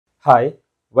Hi,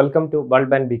 welcome to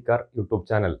Bulb and Beaker YouTube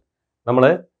channel. നമ്മൾ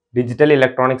digital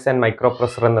electronics and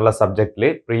microprocessor എന്നുള്ള സബ്ജക്റ്റിൽ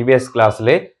previous ക്ലാസ്സിൽ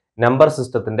number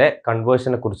സിസ്റ്റത്തിന്റെ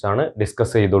കൺവേർഷനെ കുറിച്ചാണ്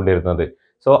ഡിസ്കസ് ചെയ്തുകൊണ്ടിരുന്നത്.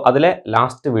 സോ അതിലെ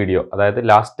ലാസ്റ്റ് വീഡിയോ, അതായത്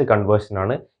ലാസ്റ്റ് കൺവേർഷൻ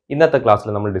ആണ് ഇന്നത്തെ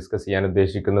ക്ലാസ്സിൽ നമ്മൾ ഡിസ്കസ് ചെയ്യാൻ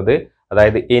ഉദ്ദേശിക്കുന്നത്.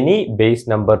 അതായത് any base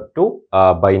number two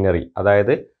binary,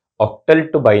 അതായത് octal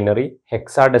to binary,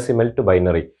 hexadecimal to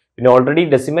binary. പിന്നെ ഓൾറെഡി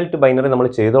ഡെസിമൽ ടു ബൈനറി നമ്മൾ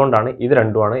ചെയ്തുകൊണ്ടാണ് ഇത്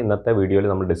രണ്ടുമാണ് ഇന്നത്തെ വീഡിയോയിൽ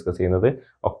നമ്മൾ ഡിസ്കസ് ചെയ്യുന്നത്.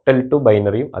 ഒക്ടൽ ടു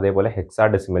ബൈനറിയും അതേപോലെ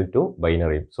ഹെക്സാഡെസിമൽ ടു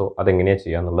ബൈനറിയും. സോ അതെങ്ങനെയാണ്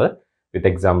ചെയ്യാന്നുള്ളത്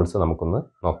വിത്ത് എക്സാമ്പിൾസ് നമുക്കൊന്ന്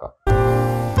നോക്കാം.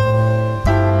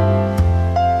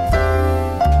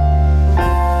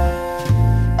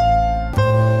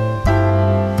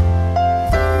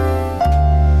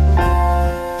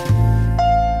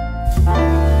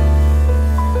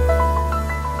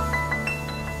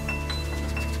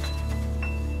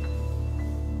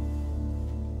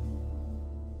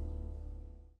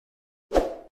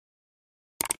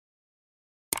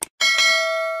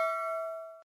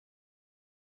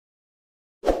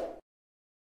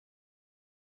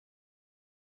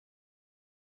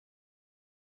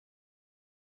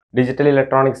 ഡിജിറ്റൽ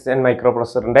ഇലക്ട്രോണിക്സ് ആൻഡ്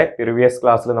മൈക്രോപ്രൊസസറിന്റെ പ്രീവിയസ്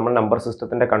ക്ലാസ്സിൽ നമ്മൾ നമ്പർ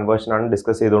സിസ്റ്റത്തിന്റെ കൺവേർഷൻ ആണ്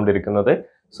ഡിസ്കസ് ചെയ്തുകൊണ്ടിരിക്കുന്നത്.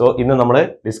 സോ ഇന്ന് നമ്മൾ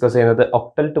ഡിസ്കസ് ചെയ്യുന്നത്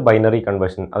ഒക്ടൽ ടു ബൈനറി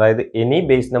കൺവേർഷൻ, അതായത് any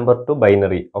base number two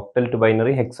binary, octal to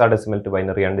binary, hexadecimal to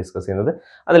binary ആണ് ഡിസ്കസ് ചെയ്യുന്നത്.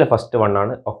 അതിൽ ഫസ്റ്റ് വൺ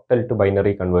ആണ് ഒക്ടൽ ടു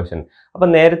ബൈനറി കൺവേർഷൻ. അപ്പം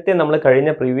നേരത്തെ നമ്മൾ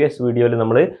കഴിഞ്ഞ പ്രീവിയസ് വീഡിയോയിൽ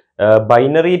നമ്മൾ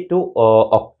ബൈനറി ടു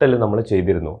ഒക്ടൽ നമ്മൾ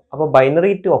ചെയ്തിരുന്നു. അപ്പോൾ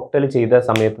ബൈനറി ടു ഒക്ടൽ ചെയ്ത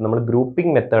സമയത്ത് നമ്മൾ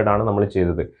ഗ്രൂപ്പിംഗ് മെത്തേഡാണ് നമ്മൾ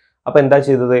ചെയ്തത്. അപ്പോൾ എന്താ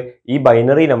ചെയ്തത്, ഈ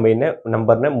ബൈനറി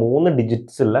നമ്പറിനെ 3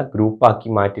 ഡിജിറ്റ്സ് ഉള്ള ഗ്രൂപ്പാക്കി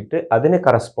മാറ്റിയിട്ട് അതിന്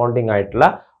കറസ്പോണ്ടിങ് ആയിട്ടുള്ള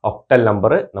ഒക്ടൽ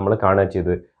നമ്പർ നമ്മൾ കാണുക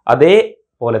ചെയ്തത്.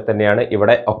 അതേപോലെ തന്നെയാണ്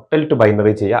ഇവിടെ ഒക്ടൽ ടു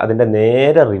ബൈനറി ചെയ്യുക, അതിൻ്റെ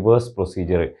നേരെ റിവേഴ്സ്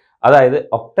പ്രൊസീജിയർ. അതായത്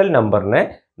ഒക്ടൽ നമ്പറിനെ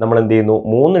നമ്മൾ എന്ത് ചെയ്യുന്നു,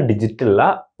 3 ഡിജിറ്റുള്ള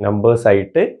നമ്പേഴ്സ്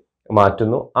ആയിട്ട്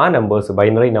മാറ്റുന്നു. ആ നമ്പേഴ്സ്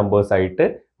ബൈനറി നമ്പേഴ്സ് ആയിട്ട്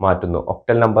മാറ്റുന്നു.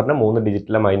 ഒക്ടൽ നമ്പറിനെ 3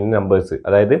 ഡിജിറ്റുള്ള ബൈനറി നമ്പേഴ്സ്,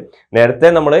 അതായത് നേരത്തെ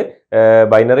നമ്മൾ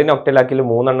ബൈനറിനെ ഒക്ടലാക്കിയിൽ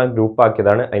 3 ഗ്രൂപ്പ്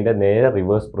ആക്കിയതാണ്, അതിൻ്റെ നേരെ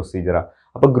റിവേഴ്സ് പ്രൊസീജിയറാണ്.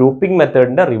 അപ്പോൾ ഗ്രൂപ്പിംഗ്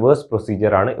മെത്തേഡിൻ്റെ റിവേഴ്സ്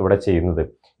പ്രൊസീജിയർ ആണ് ഇവിടെ ചെയ്യുന്നത്.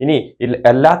 ഇനി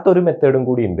അല്ലാത്തൊരു മെത്തേഡും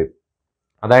കൂടി ഉണ്ട്.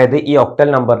 അതായത് ഈ ഒക്ടൽ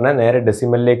നമ്പറിനെ നേരെ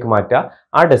ഡെസിമലിലേക്ക് മാറ്റുക,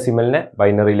 ആ ഡെസിമലിനെ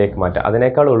ബൈനറിയിലേക്ക് മാറ്റുക.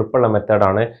 അതിനേക്കാൾ എളുപ്പമുള്ള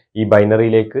മെത്തേഡാണ് ഈ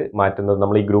ബൈനറിയിലേക്ക് മാറ്റുന്നത്,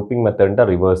 നമ്മൾ ഈ ഗ്രൂപ്പിംഗ് മെത്തേഡിൻ്റെ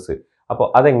റിവേഴ്സ്. അപ്പോൾ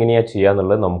അതെങ്ങനെയാണ് ചെയ്യുക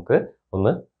എന്നുള്ളത് നമുക്ക്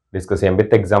ഒന്ന് ഡിസ്കസ് ചെയ്യാം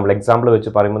വിത്ത് എക്സാമ്പിൾ വെച്ച്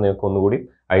പറയുമ്പോൾ നിങ്ങൾക്ക് ഒന്നുകൂടി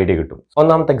ഐഡിയ കിട്ടും.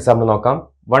 ഒന്നാമത്തെ എക്സാമ്പിൾ നോക്കാം.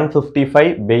 155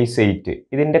 ബേസ് 8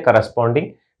 ഇതിൻ്റെ കറസ്പോണ്ടിങ്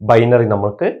ബൈനറി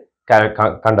നമുക്ക്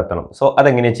കണ്ടെത്തണം. സോ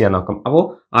അതെങ്ങനെയാണ് ചെയ്യാൻ നോക്കാം. അപ്പോൾ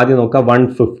ആദ്യം നോക്കാം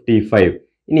 155.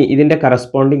 ഇനി ഇതിൻ്റെ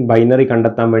കറസ്പോണ്ടിങ് ബൈനറി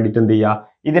കണ്ടെത്താൻ വേണ്ടിയിട്ട് എന്ത് ചെയ്യുക,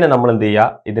 ഇതിനെ നമ്മൾ എന്ത് ചെയ്യുക,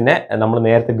 ഇതിനെ നമ്മൾ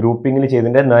നേരത്തെ ഗ്രൂപ്പിങ്ങിൽ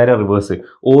ചെയ്തതിൻ്റെ നേരെ റിവേഴ്സ്,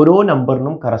 ഓരോ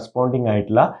നമ്പറിനും കറസ്പോണ്ടിങ്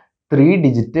ആയിട്ടുള്ള 3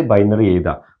 ഡിജിറ്റ് ബൈനറി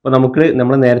എഴുതുക. അപ്പോൾ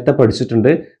നമ്മൾ നേരത്തെ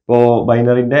പഠിച്ചിട്ടുണ്ട്, ഇപ്പോൾ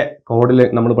ബൈനറിൻ്റെ കോഡിൽ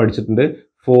നമ്മൾ പഠിച്ചിട്ടുണ്ട്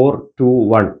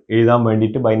 421 എഴുതാൻ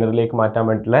വേണ്ടിയിട്ട് ബൈനറിയിലേക്ക് മാറ്റാൻ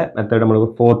വേണ്ടിയിട്ടുള്ള മെത്തേഡ് നമ്മൾ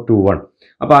 421.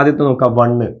 അപ്പോൾ ആദ്യത്തെ നോക്കാം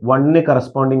 1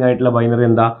 കറസ്പോണ്ടിങ് ആയിട്ടുള്ള ബൈനറി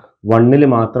എന്താ, 1ൽ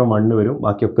മാത്രം 1 വരും,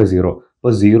 ബാക്കിയൊക്കെ 0.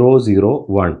 അപ്പോൾ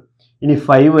 001. ഇനി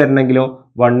 5 വരണമെങ്കിലോ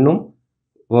 1ഉം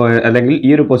അല്ലെങ്കിൽ ഈ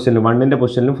ഒരു പൊസിഷനിലും 1ൻ്റെ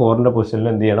പൊസിഷനിലും 4ൻ്റെ പൊസിഷനിലും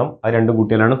എന്ത് ചെയ്യണം, അത് രണ്ടും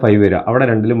കൂട്ടിയാലാണ് 5 വരിക. അവിടെ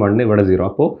രണ്ടിലും 1, ഇവിടെ 0.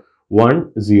 അപ്പോൾ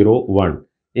 101.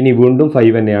 ഇനി വീണ്ടും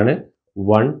 5 തന്നെയാണ്,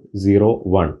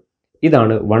 101.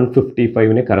 ഇതാണ്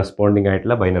 155ന് കറസ്പോണ്ടിങ്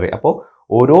ആയിട്ടുള്ള ബൈനറി. അപ്പോൾ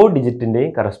ഓരോ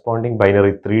ഡിജിറ്റിൻ്റെയും കറസ്പോണ്ടിങ്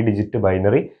ബൈനറി 3 ഡിജിറ്റ്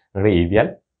ബൈനറി നിങ്ങൾ എഴുതിയാൽ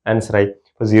ആൻസറായി.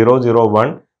 ഇപ്പോൾ 001,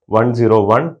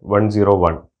 101,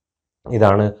 101.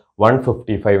 ഇതാണ്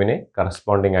 155ന്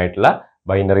കറസ്പോണ്ടിങ് ആയിട്ടുള്ള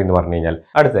ബൈനറി എന്ന് പറഞ്ഞു കഴിഞ്ഞാൽ.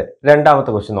 അടുത്ത രണ്ടാമത്തെ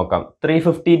ക്വസ്റ്റ്യൻ നോക്കാം.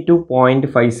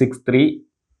 352.563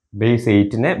 ബേസ്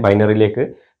 8നെ ബൈനറിയിലേക്ക്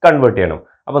കൺവേർട്ട് ചെയ്യണം.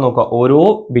 അപ്പോൾ നോക്കാം, ഓരോ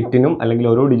ബിറ്റിനും അല്ലെങ്കിൽ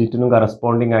ഓരോ ഡിജിറ്റിനും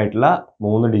കറസ്പോണ്ടിങ് ആയിട്ടുള്ള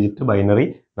 3 ഡിജിറ്റ് ബൈനറി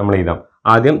നമ്മൾ എഴുതാം.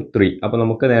 ആദ്യം 3. അപ്പോൾ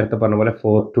നമുക്ക് നേരത്തെ പറഞ്ഞ പോലെ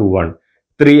 421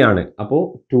 3 ആണ്. അപ്പോൾ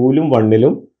 2ലും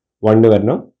 1ലും 1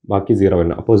 വരണം, ബാക്കി 0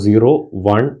 വരണം. അപ്പോൾ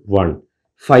 011.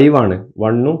 5 ആണ്,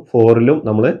 1ഉം 4ലും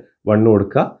നമ്മൾ 1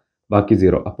 കൊടുക്കുക, ബാക്കി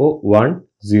 0. അപ്പോൾ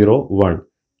 101.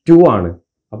 2 ആണ്,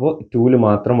 അപ്പോൾ 2ൽ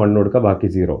മാത്രം 1 കൊടുക്കുക, ബാക്കി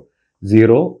 0.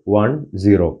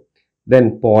 010. Then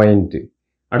point.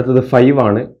 അടുത്തത് 5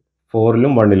 ആണ്,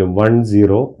 4ലും 1ലും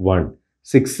 101.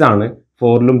 6 ആണ്,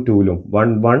 4ലും 2ലും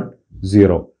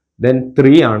 110. ദെൻ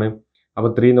 3 ആണ്,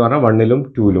 അപ്പോൾ 3 എന്ന് പറഞ്ഞാൽ 1ലും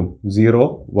 2ലും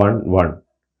 011.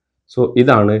 സോ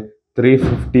ഇതാണ്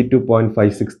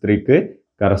 352.563ക്ക്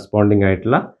കറസ്പോണ്ടിങ്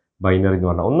ആയിട്ടുള്ള ബൈനറി എന്ന്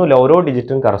പറഞ്ഞാൽ. ഒന്നുമില്ല, ഓരോ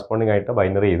ഡിജിറ്റും കറസ്പോണ്ടിങ് ആയിട്ട്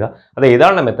ബൈനറി ചെയ്താൽ അത്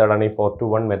ഏതാണ് മെത്തേഡാണ്. ഈ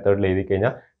 421 മെത്തേഡിൽ എഴുതി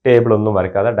കഴിഞ്ഞാൽ ടേബിൾ ഒന്നും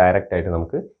വരയ്ക്കാതെ ഡയറക്റ്റ് ആയിട്ട്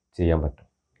നമുക്ക് ചെയ്യാൻ പറ്റും.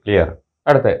 ക്ലിയർ.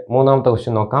 അടുത്ത മൂന്നാമത്തെ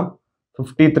ക്വസ്റ്റ്യൻ നോക്കാം.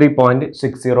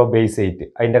 53.60 ബേസ് 8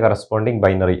 അതിൻ്റെ കറസ്പോണ്ടിങ്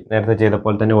ബൈനറി നേരത്തെ ചെയ്ത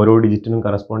പോലെ തന്നെ ഓരോ ഡിജിറ്റിനും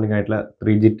കറസ്പോണ്ടിങ് ആയിട്ടുള്ള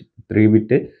 3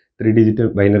 ബിറ്റ് 3 ഡിജിറ്റ്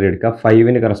ബൈനറി എടുക്കുക.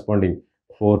 5ന് കറസ്പോണ്ടിങ്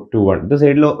 421. ഇത്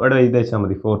സൈഡിൽ ഇവിടെ എഴുതി വെച്ചാൽ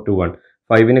മതി. 421.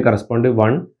 5ന് കറസ്പോണ്ട്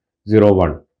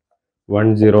 101.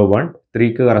 101.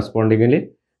 3ക്ക് കറസ്പോണ്ടിങ്ങിൽ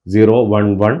 0 1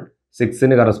 1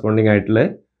 6ന് കറസ്പോണ്ടിങ് ആയിട്ടുള്ള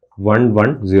 1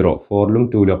 1 0 4ലും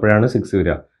 2ലും അപ്പോഴാണ് 6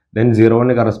 വരിക. ദെൻ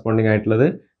 0ന് കറസ്പോണ്ടിങ് ആയിട്ടുള്ളത്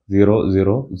 0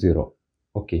 0 0.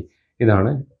 ഓക്കെ,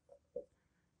 ഇതാണ്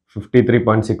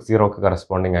 53.60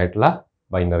 കറസ്പോണ്ടിങ് ആയിട്ടുള്ള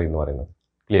ബൈനറി എന്ന് പറയുന്നത്.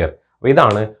 ക്ലിയർ? അപ്പോൾ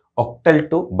ഇതാണ് octal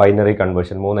to binary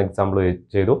conversion. 3 example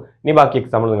ചെയ്തു. ഇനി ബാക്കി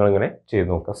എക്സാമ്പിൾ നിങ്ങൾ ഇങ്ങനെ ചെയ്ത്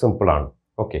നോക്കുക, സിമ്പിളാണ്.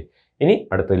 ഓക്കെ, ഇനി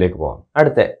അടുത്തതിലേക്ക് പോകാം.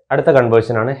 അടുത്ത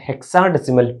കൺവേർഷൻ ആണ്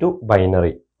ഹെക്സാഡെസിമൽ ടു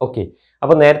ബൈനറി. ഓക്കെ,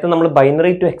 അപ്പോൾ നേരത്തെ നമ്മൾ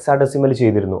ബൈനറി ടു ഹെക്സാഡെസിമൽ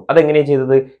ചെയ്തിരുന്നു. അതെങ്ങനെയാണ്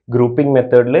ചെയ്തത്? ഗ്രൂപ്പിംഗ്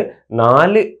മെത്തേഡിൽ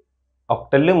 4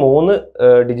 ഒക്ടലിൽ 3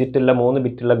 ഡിജിറ്റുള്ള 3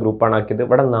 ബിറ്റുള്ള ഗ്രൂപ്പാണ് ആക്കിയത്.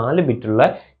 ഇവിടെ 4 ബിറ്റുള്ള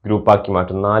ഗ്രൂപ്പാക്കി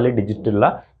മാറ്റും. 4 ഡിജിറ്റുള്ള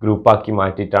ഗ്രൂപ്പാക്കി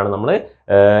മാറ്റിയിട്ടാണ് നമ്മൾ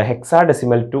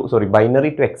ബൈനറി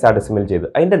ടു ഹെക്സാഡെസിമൽ ചെയ്ത്.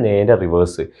 അതിൻ്റെ നേരെ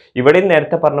റിവേഴ്സ് ഇവിടെയും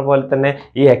നേരത്തെ പറഞ്ഞ പോലെ തന്നെ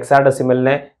ഈ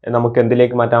ഹെക്സാഡെസിമലിനെ നമുക്ക്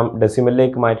എന്തിലേക്ക് മാറ്റാം?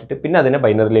 ഡെസിമലിലേക്ക് മാറ്റിയിട്ട് പിന്നെ അതിനെ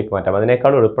ബൈനറിയിലേക്ക് മാറ്റാം.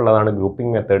 അതിനേക്കാൾ എളുപ്പമുള്ളതാണ്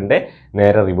ഗ്രൂപ്പിംഗ് മെത്തേഡിൻ്റെ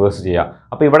നേരെ റിവേഴ്സ് ചെയ്യുക.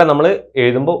 അപ്പോൾ ഇവിടെ നമ്മൾ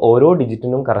എഴുതുമ്പോൾ ഓരോ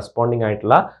ഡിജിറ്റിനും കറസ്പോണ്ടിങ്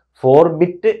ആയിട്ടുള്ള 4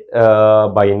 ബിറ്റ്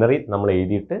ബൈനറി നമ്മൾ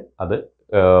എഴുതിയിട്ട് അത്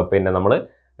പിന്നെ നമ്മൾ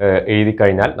എഴുതി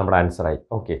കഴിഞ്ഞാൽ നമ്മുടെ ആൻസർ ആയി.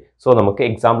 ഓക്കെ, സോ നമുക്ക്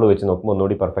എക്സാമ്പിൾ വെച്ച് നോക്കുമ്പോൾ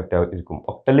ഒന്നുകൂടി പെർഫെക്റ്റ് ആയിരിക്കും.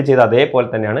 ഒക്ടലിൽ ചെയ്ത് അതേപോലെ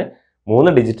തന്നെയാണ്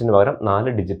 3 ഡിജിറ്റിന് പകരം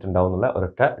 4 ഡിജിറ്റ് ഉണ്ടാവും എന്നുള്ള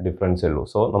ഒരൊറ്റ ഡിഫറൻസേ ഉള്ളൂ.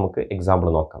 സോ നമുക്ക് എക്സാമ്പിൾ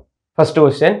നോക്കാം. ഫസ്റ്റ്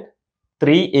ക്വസ്റ്റ്യൻ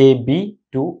 3AB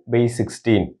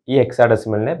 2/16 ഈ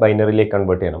ഹെക്സാഡെസിമലിനെ ബൈനറിയിലേക്ക്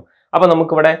കൺവേർട്ട് ചെയ്യണം. അപ്പോൾ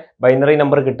നമുക്കിവിടെ ബൈനറി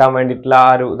നമ്പർ കിട്ടാൻ വേണ്ടിയിട്ടുള്ള ആ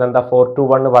ഒരു ഇതെന്താ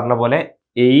 421 പറഞ്ഞ പോലെ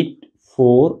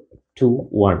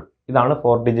 8421 ഇതാണ്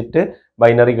 4 ഡിജിറ്റ്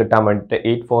ബൈനറി കിട്ടാൻ വേണ്ടിയിട്ട്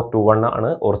 8421 ആണ്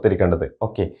ഓർത്തിരിക്കേണ്ടത്.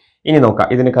 ഓക്കെ, ഇനി നോക്കാം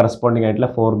ഇതിന് കറസ്പോണ്ടിങ് ആയിട്ടുള്ള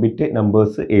 4 ബിറ്റ്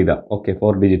നമ്പേഴ്സ് എഴുതാം. ഓക്കെ,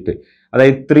 4 ഡിജിറ്റ്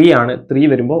അതായത് 3 ആണ്. 3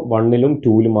 വരുമ്പോൾ 1ലും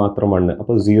 2ലും മാത്രം 1.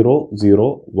 അപ്പോൾ 0 0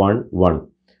 1 1.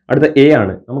 അടുത്ത എ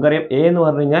ആണ്. നമുക്കറിയാം എ എന്ന്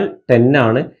പറഞ്ഞു കഴിഞ്ഞാൽ 10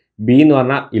 ആണ്. ബി എന്ന്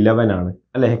പറഞ്ഞാൽ 11 ആണ്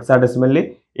അല്ലെ? ഹെക്സാഡെസിമലിൽ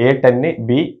A 10,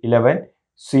 B 11,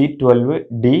 C 12,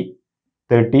 D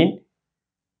 13,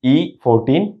 E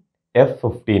 14, F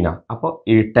 15 ആണ്. അപ്പോൾ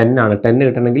ഈ 10 ആണ്. 10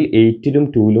 കിട്ടണമെങ്കിൽ 8ലും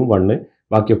 2ലും 1,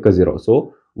 ബാക്കിയൊക്കെ 0. സോ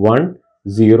 1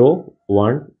 0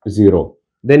 1 0.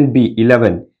 ദെൻ ബി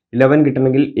 11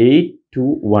 കിട്ടണമെങ്കിൽ 8 2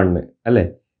 1 അല്ലേ?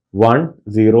 1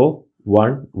 0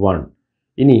 1 1.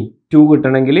 ഇനി 2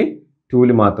 കിട്ടണമെങ്കിൽ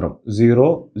 2ല് മാത്രം 0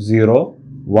 0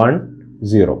 1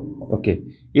 0. ഓക്കെ,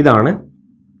 ഇതാണ്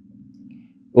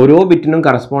ഓരോ ബിറ്റിനും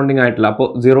കറസ്പോണ്ടിങ് ആയിട്ടുള്ള. അപ്പോൾ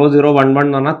 0 0 1 1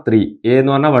 എന്ന് പറഞ്ഞാൽ 3, എ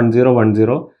എന്ന് പറഞ്ഞാൽ 1 0 1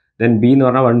 0, ദെൻ ബി എന്ന്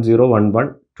പറഞ്ഞാൽ 1 0 1 1,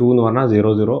 2 എന്ന് പറഞ്ഞാൽ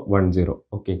 0 0 1 0.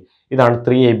 ഓക്കെ, ഇതാണ്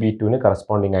 3AB2ന്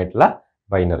കറസ്പോണ്ടിങ് ആയിട്ടുള്ള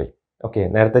ബൈനറി. ഓക്കെ,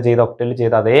 നേരത്തെ ചെയ്ത ഒക്ടലിൽ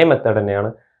ചെയ്ത അതേ മെത്തേഡ് തന്നെയാണ്.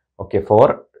 ഓക്കെ, 4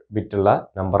 ബിറ്റുള്ള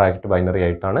നമ്പർ ആയിട്ട് ബൈനറി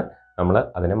ആയിട്ടാണ് നമ്മൾ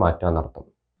അതിനെ മാറ്റാന്നർത്ഥം.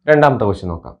 രണ്ടാമത്തെ ക്വസ്റ്റ്യൻ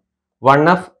നോക്കാം.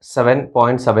 1F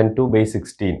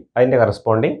 7.72/16 അതിൻ്റെ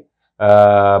കറസ്പോണ്ടിങ്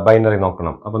ബൈനറി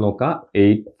നോക്കണം. അപ്പോൾ നോക്കാം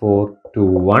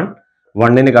 8421.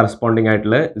 1ന് കറസ്പോണ്ടിങ്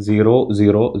ആയിട്ടുള്ള 0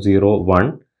 0 0 1.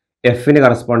 എഫിന്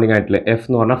കറസ്പോണ്ടിങ് ആയിട്ടുള്ള എഫ്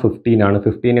എന്ന് പറഞ്ഞാൽ 15 ആണ്.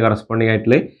 15ന് കറസ്പോണ്ടിങ്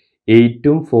ആയിട്ടുള്ള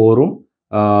 8ഉം 4ഉം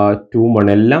 2ഉം 1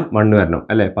 എല്ലാം 1 വരണം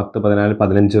അല്ലേ? 10 14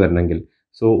 15 വരണമെങ്കിൽ.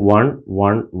 സോ 1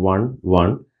 1 1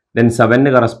 1. ദെൻ 7ന്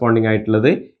കറസ്പോണ്ടിങ്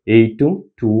ആയിട്ടുള്ളത് 4ഉം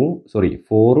 2ഉം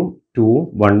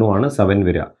 1ഉം ആണ് 7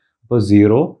 വരിക. അപ്പോൾ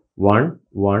 0 1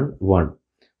 1 1.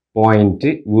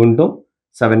 പോയിന്റ് വീണ്ടും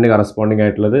 7ന് കറസ്പോണ്ടിങ്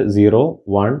ആയിട്ടുള്ളത് 0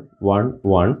 1 1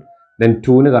 1. ദെൻ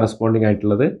 2ന് കറസ്പോണ്ടിങ്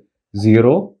ആയിട്ടുള്ളത്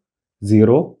 0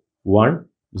 0 1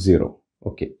 0.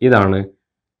 ഓക്കെ, ഇതാണ്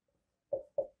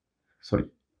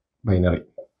binary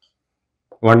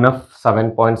 1F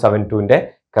 7.72ന്റെ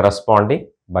corresponding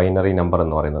binary number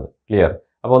എന്ന് പറയുന്നത്. ക്ലിയർ?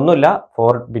 അപ്പോൾ ഒന്നുമില്ല,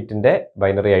 4 ബിറ്റിന്റെ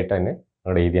ബൈനറി ആയിട്ട് തന്നെ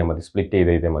അങ്ങോട്ട് എഴുതിയാൽ മതി, സ്പ്ലിറ്റ്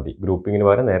ചെയ്ത് എഴുതിയാൽ മതി. ഗ്രൂപ്പിങ്ങിന്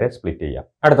പകരം നേരെ സ്പ്ലിറ്റ് ചെയ്യാം.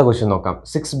 അടുത്ത ക്വസ്റ്റ്യൻ നോക്കാം.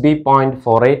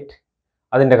 6B.48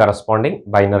 അതിൻ്റെ കറസ്പോണ്ടിങ്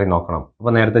ബൈനറി നോക്കണം.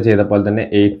 അപ്പോൾ നേരത്തെ ചെയ്ത പോലെ തന്നെ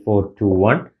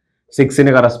 8421.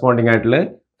 6ന് കറസ്പോണ്ടിങ് ആയിട്ടുള്ള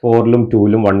 4ലും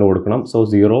 2ലും 1 കൊടുക്കണം. സോ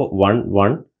 0 1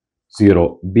 1 0.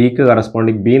 ബിക്ക്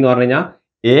കറസ്പോണ്ടിങ് ബി എന്ന് പറഞ്ഞു കഴിഞ്ഞാൽ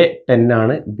എ 10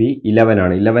 ആണ്, ബി 11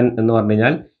 ആണ്. 11 എന്ന് പറഞ്ഞു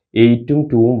കഴിഞ്ഞാൽ 8ഉം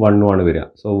 2ഉം 1ഉം ആണ് വരിക.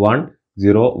 സോ 1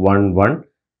 0 1 1.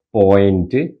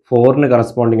 പോയിന്റ് 4ന്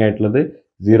കറസ്പോണ്ടിങ് ആയിട്ടുള്ളത്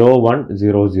 0 1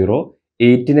 0 0.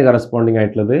 8ന് കറസ്പോണ്ടിങ്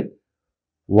ആയിട്ടുള്ളത്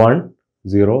 1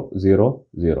 0 0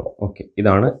 0. ഓക്കെ,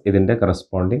 ഇതാണ് ഇതിൻ്റെ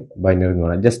കറസ്പോണ്ടിങ് ബൈനറി എന്ന്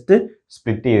പറയുന്നത്. ജസ്റ്റ്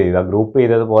സ്പ്ലിറ്റ് ചെയ്ത് ഗ്രൂപ്പ്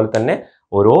ചെയ്തതുപോലെ തന്നെ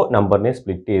ഓരോ നമ്പറിനെയും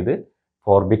സ്പ്ലിറ്റ് ചെയ്ത്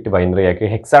 4 ബിറ്റ് ബൈനറി ആക്കി.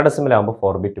 ഹെക്സാഡെസിമൽ ആകുമ്പോൾ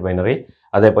 4 ബിറ്റ് ബൈനറി,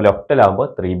 അതേപോലെ ഒക്ടൽ ആകുമ്പോൾ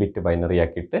 3 ബിറ്റ് ബൈനറി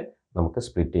ആക്കിയിട്ട് നമുക്ക്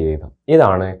സ്പ്ലിറ്റ് ചെയ്താം.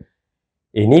 ഇതാണ്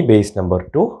any base number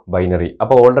two binary.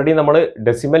 അപ്പോൾ ഓൾറെഡി നമ്മൾ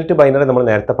ഡെസിമൽ ടു ബൈനറി നമ്മൾ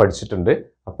നേരത്തെ പഠിച്ചിട്ടുണ്ട്.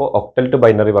 അപ്പോൾ ഒക്ടൽ ടു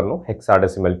ബൈനറി പറഞ്ഞു,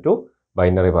 ഹെക്സാഡെസിമൽ ടു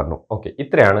ബൈനറി പറഞ്ഞു. ഓക്കെ,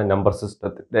 ഇത്രയാണ് നമ്പർ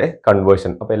സിസ്റ്റത്തിൻ്റെ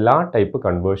കൺവേർഷൻ. അപ്പോൾ എല്ലാ ടൈപ്പ്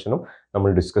കൺവേർഷനും നമ്മൾ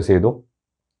ഡിസ്കസ് ചെയ്തു.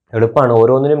 എളുപ്പമാണ്.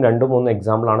 ഓരോന്നിനും 2-3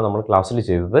 എക്സാമ്പിളാണ് നമ്മൾ ക്ലാസ്സിൽ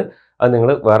ചെയ്തത്. അത് നിങ്ങൾ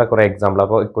വേറെ കുറേ എക്സാമ്പിൾ,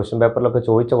 അപ്പോൾ ക്വസ്റ്റ്യൻ പേപ്പറിലൊക്കെ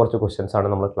ചോദിച്ച കുറച്ച് ക്വസ്റ്റ്യൻസ് ആണ്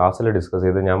നമ്മൾ ക്ലാസ്സിൽ ഡിസ്കസ്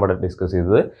ചെയ്തത്. ഞാൻ ഇവിടെ ഡിസ്കസ്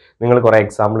ചെയ്തത്. നിങ്ങൾ കുറേ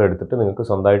എക്സാമ്പിൾ എടുത്തിട്ട് നിങ്ങൾക്ക്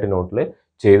സ്വന്തമായിട്ട് നോട്ടിൽ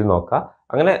ചെയ്ത് നോക്കുക.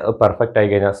 അങ്ങനെ പെർഫെക്റ്റ് ആയി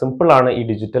കഴിഞ്ഞാൽ സിമ്പിളാണ് ഈ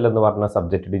ഡിജിറ്റൽ എന്ന് പറയുന്ന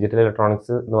സബ്ജക്റ്റ്. ഡിജിറ്റൽ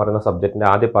ഇലക്ട്രോണിക്സ് എന്ന് പറയുന്ന സബ്ജക്റ്റിൻ്റെ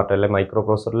ആദ്യ പാർട്ട് അല്ലെങ്കിൽ മൈക്രോ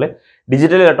പ്രോസസറിൽ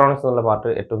ഡിജിറ്റൽ ഇലക്ട്രോണിക്സ് എന്നുള്ള പാർട്ട്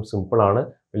ഏറ്റവും സിമ്പിളാണ്,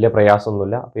 വലിയ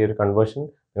പ്രയാസമൊന്നുമില്ല. അപ്പോൾ ഈ ഒരു കൺവേർഷൻ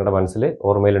നിങ്ങളുടെ മനസ്സിൽ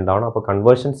ഓർമ്മയിൽ ഉണ്ടാവണം. അപ്പോൾ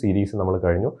കൺവേർഷൻ സീരീസ് നമ്മൾ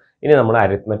കഴിഞ്ഞു. ഇനി നമ്മൾ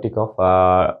അരിത്മെറ്റിക് ഓഫ്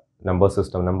നമ്പർ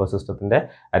സിസ്റ്റത്തിൻ്റെ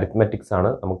അരിത്മെറ്റിക്സ്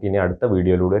ആണ് നമുക്ക് ഇനി അടുത്ത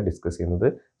വീഡിയോയിലൂടെ ഡിസ്കസ് ചെയ്യുന്നത്.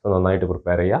 സോ നന്നായിട്ട്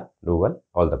പ്രിപ്പയർ ചെയ്യുക. Do well.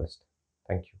 All the best.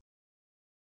 Thank you.